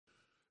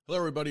Hello,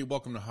 everybody.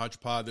 Welcome to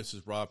Hodgepod. This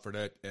is Rob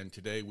Fredette, and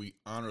today we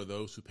honor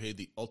those who paid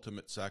the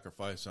ultimate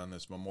sacrifice on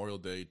this Memorial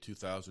Day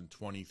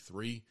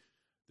 2023.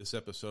 This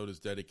episode is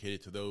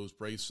dedicated to those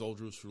brave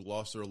soldiers who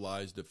lost their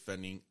lives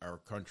defending our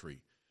country.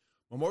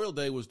 Memorial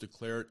Day was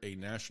declared a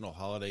national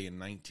holiday in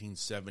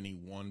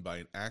 1971 by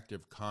an act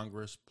of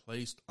Congress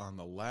placed on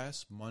the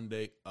last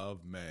Monday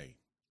of May.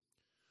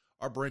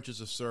 Our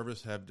branches of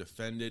service have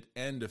defended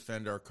and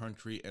defend our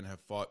country and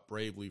have fought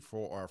bravely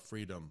for our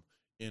freedom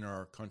in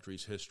our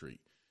country's history.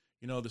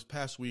 You know, this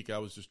past week I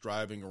was just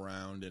driving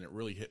around and it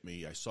really hit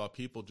me. I saw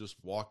people just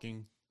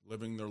walking,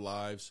 living their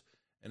lives,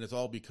 and it's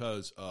all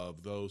because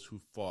of those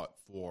who fought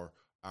for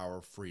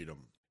our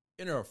freedom.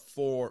 In our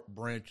four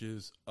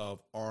branches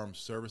of armed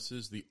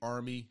services, the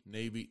Army,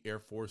 Navy, Air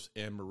Force,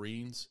 and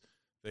Marines,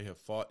 they have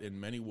fought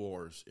in many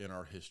wars in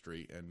our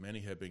history, and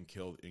many have been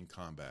killed in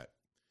combat.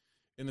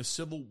 In the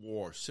Civil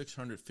War,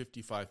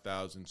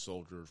 655,000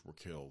 soldiers were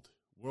killed.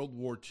 World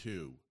War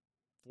II,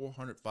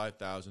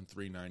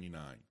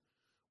 405,399.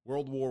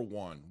 World War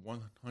I,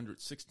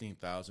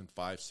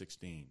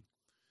 116,516.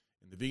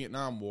 In the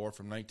Vietnam War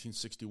from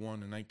 1961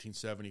 to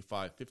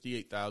 1975,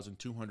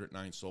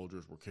 58,209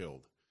 soldiers were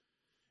killed.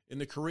 In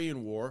the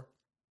Korean War,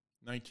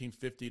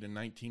 1950 to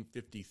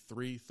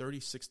 1953,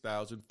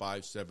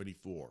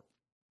 36,574.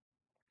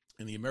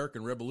 In the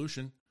American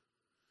Revolution,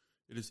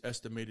 it is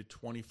estimated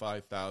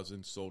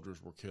 25,000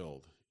 soldiers were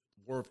killed.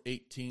 War of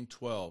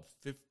 1812,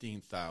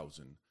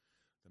 15,000.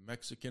 The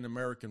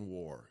Mexican-American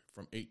War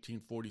from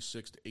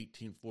 1846 to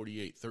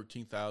 1848,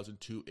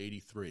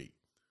 13,283.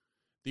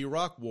 The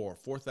Iraq War,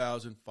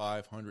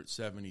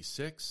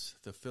 4,576.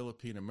 The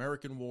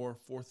Philippine-American War,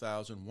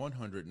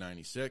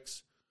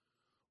 4,196.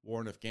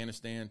 War in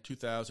Afghanistan,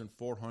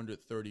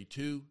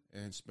 2,432.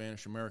 And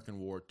Spanish-American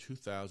War,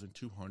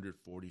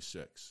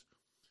 2,246.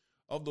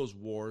 Of those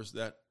wars,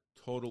 that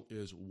total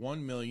is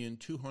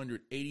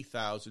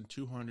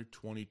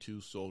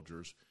 1,280,222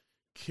 soldiers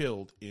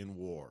killed in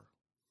war.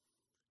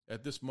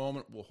 At this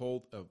moment, we'll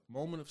hold a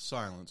moment of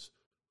silence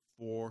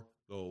for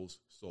those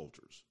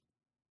soldiers.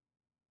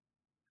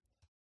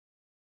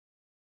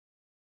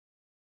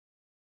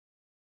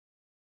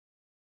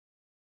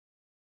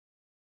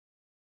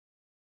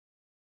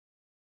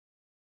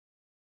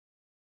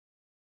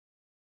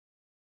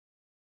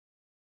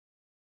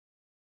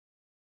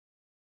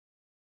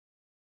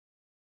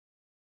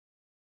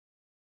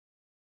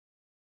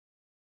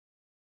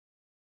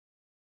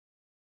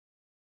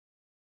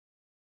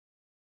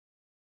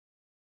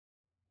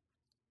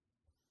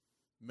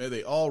 May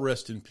they all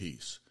rest in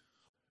peace.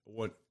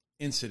 One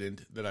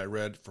incident that I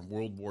read from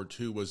World War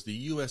II was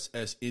the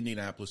USS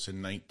Indianapolis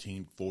in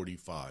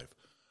 1945.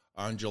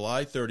 On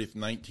July 30th,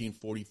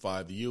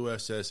 1945, the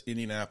USS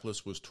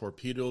Indianapolis was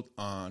torpedoed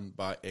on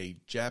by a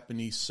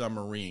Japanese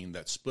submarine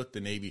that split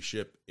the Navy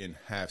ship in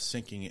half,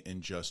 sinking it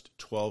in just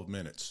 12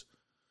 minutes.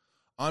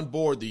 On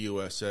board the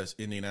USS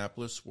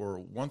Indianapolis were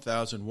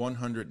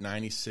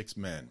 1,196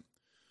 men.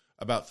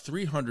 About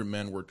 300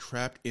 men were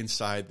trapped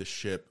inside the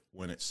ship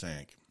when it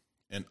sank.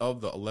 And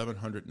of the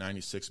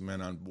 1,196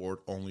 men on board,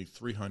 only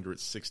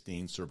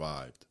 316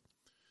 survived.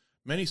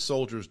 Many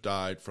soldiers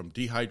died from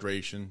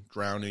dehydration,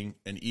 drowning,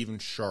 and even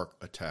shark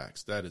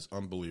attacks. That is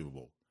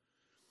unbelievable.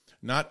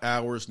 Not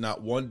hours,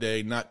 not 1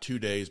 day, not 2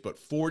 days, but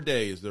 4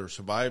 days, their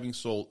surviving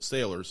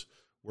sailors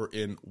were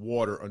in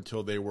water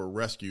until they were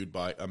rescued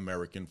by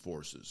American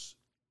forces.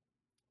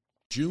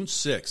 June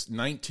 6,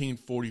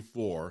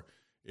 1944,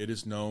 it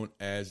is known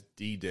as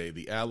D-Day.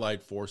 The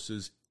Allied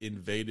forces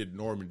invaded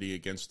Normandy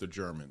against the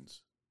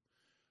Germans.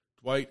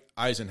 Dwight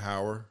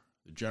Eisenhower,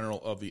 the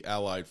general of the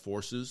Allied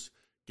forces,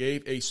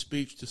 gave a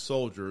speech to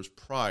soldiers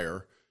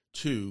prior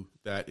to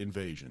that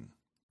invasion.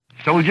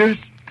 Soldiers,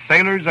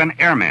 sailors, and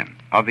airmen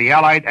of the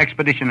Allied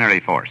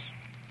Expeditionary Force,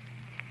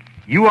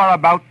 you are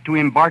about to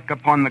embark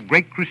upon the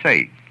great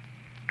crusade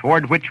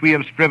toward which we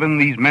have striven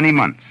these many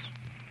months.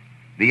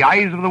 The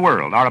eyes of the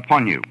world are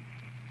upon you.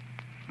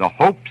 The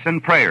hopes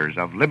and prayers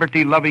of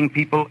liberty-loving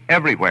people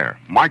everywhere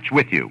march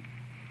with you.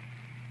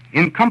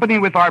 In company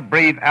with our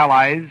brave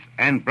allies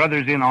and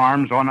brothers in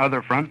arms on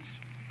other fronts,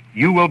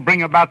 you will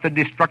bring about the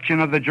destruction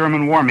of the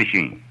German war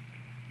machine,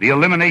 the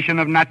elimination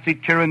of Nazi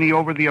tyranny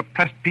over the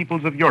oppressed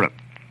peoples of Europe,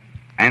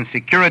 and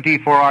security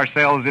for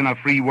ourselves in a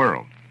free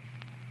world.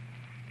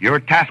 Your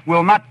task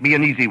will not be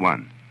an easy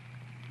one.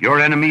 Your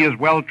enemy is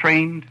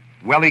well-trained,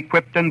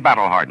 well-equipped, and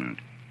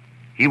battle-hardened.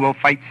 He will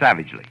fight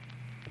savagely.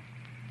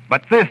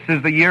 But this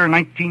is the year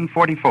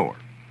 1944.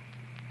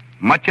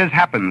 Much has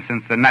happened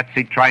since the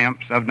Nazi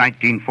triumphs of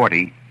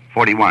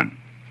 1940-41.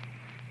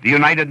 The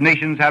United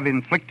Nations have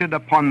inflicted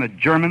upon the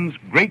Germans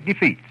great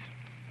defeats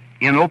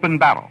in open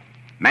battle,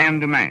 man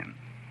to man.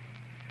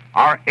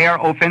 Our air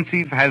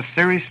offensive has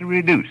seriously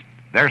reduced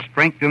their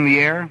strength in the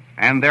air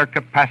and their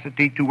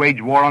capacity to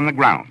wage war on the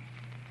ground.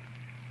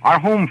 Our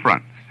home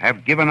fronts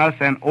have given us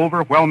an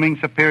overwhelming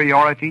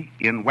superiority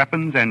in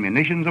weapons and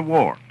munitions of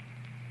war,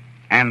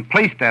 and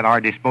placed at our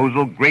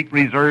disposal great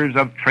reserves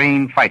of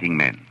trained fighting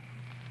men.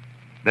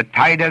 The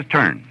tide has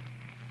turned.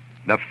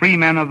 The free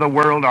men of the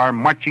world are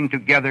marching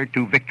together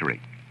to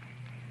victory.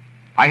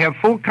 I have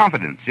full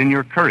confidence in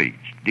your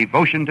courage,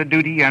 devotion to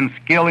duty, and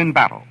skill in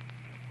battle.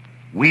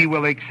 We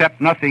will accept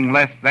nothing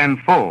less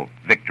than full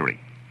victory.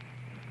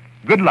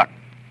 Good luck,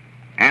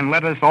 and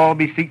let us all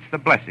beseech the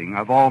blessing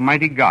of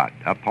Almighty God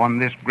upon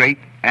this great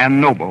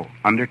and noble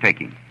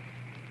undertaking.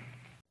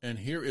 And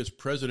here is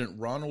President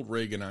Ronald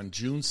Reagan on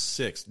June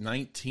 6,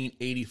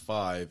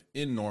 1985,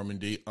 in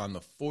Normandy on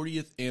the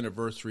 40th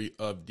anniversary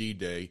of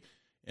D-Day.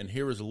 And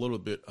here is a little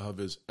bit of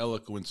his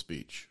eloquent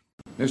speech.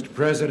 Mr.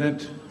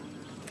 President,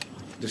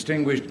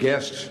 distinguished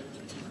guests,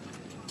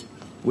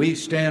 we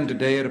stand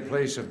today at a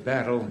place of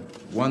battle,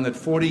 one that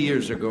 40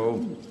 years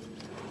ago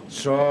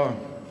saw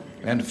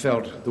and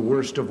felt the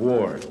worst of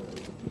war.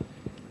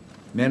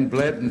 Men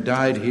bled and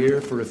died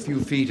here for a few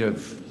feet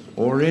of,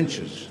 or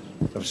inches,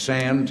 of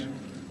sand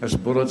as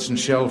bullets and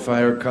shell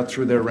fire cut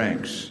through their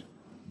ranks.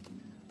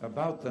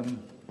 About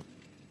them,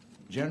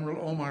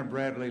 General Omar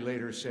Bradley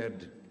later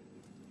said,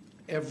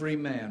 "Every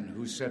man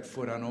who set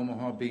foot on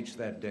Omaha Beach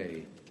that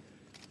day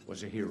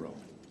was a hero."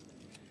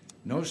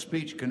 No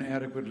speech can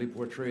adequately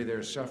portray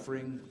their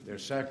suffering, their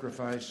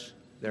sacrifice,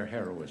 their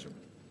heroism.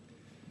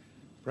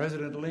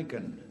 President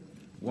Lincoln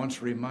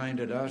once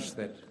reminded us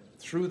that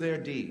through their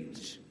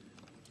deeds,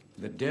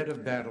 the dead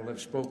of battle have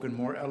spoken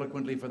more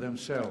eloquently for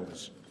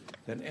themselves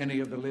than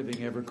any of the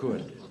living ever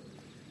could,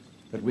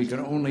 that we can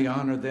only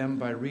honor them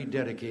by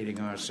rededicating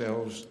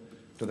ourselves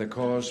to the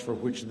cause for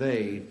which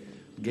they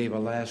gave a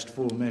last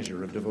full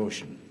measure of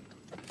devotion.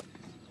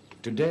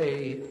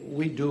 Today,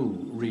 we do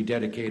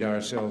rededicate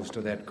ourselves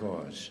to that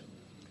cause.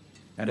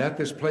 And at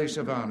this place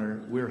of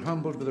honor, we're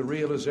humbled with the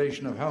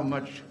realization of how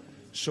much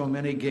so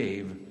many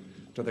gave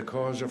to the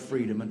cause of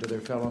freedom and to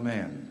their fellow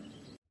man.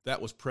 That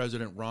was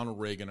President Ronald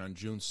Reagan on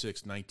June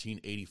 6,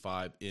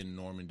 1985 in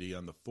Normandy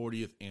on the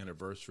 40th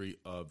anniversary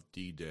of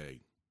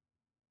D-Day.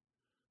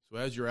 So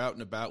as you're out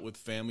and about with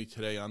family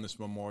today on this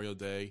Memorial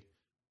Day,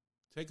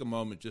 take a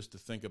moment just to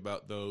think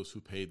about those who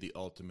paid the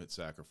ultimate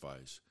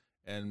sacrifice.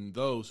 And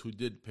those who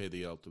did pay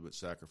the ultimate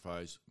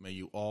sacrifice, may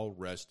you all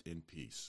rest in peace.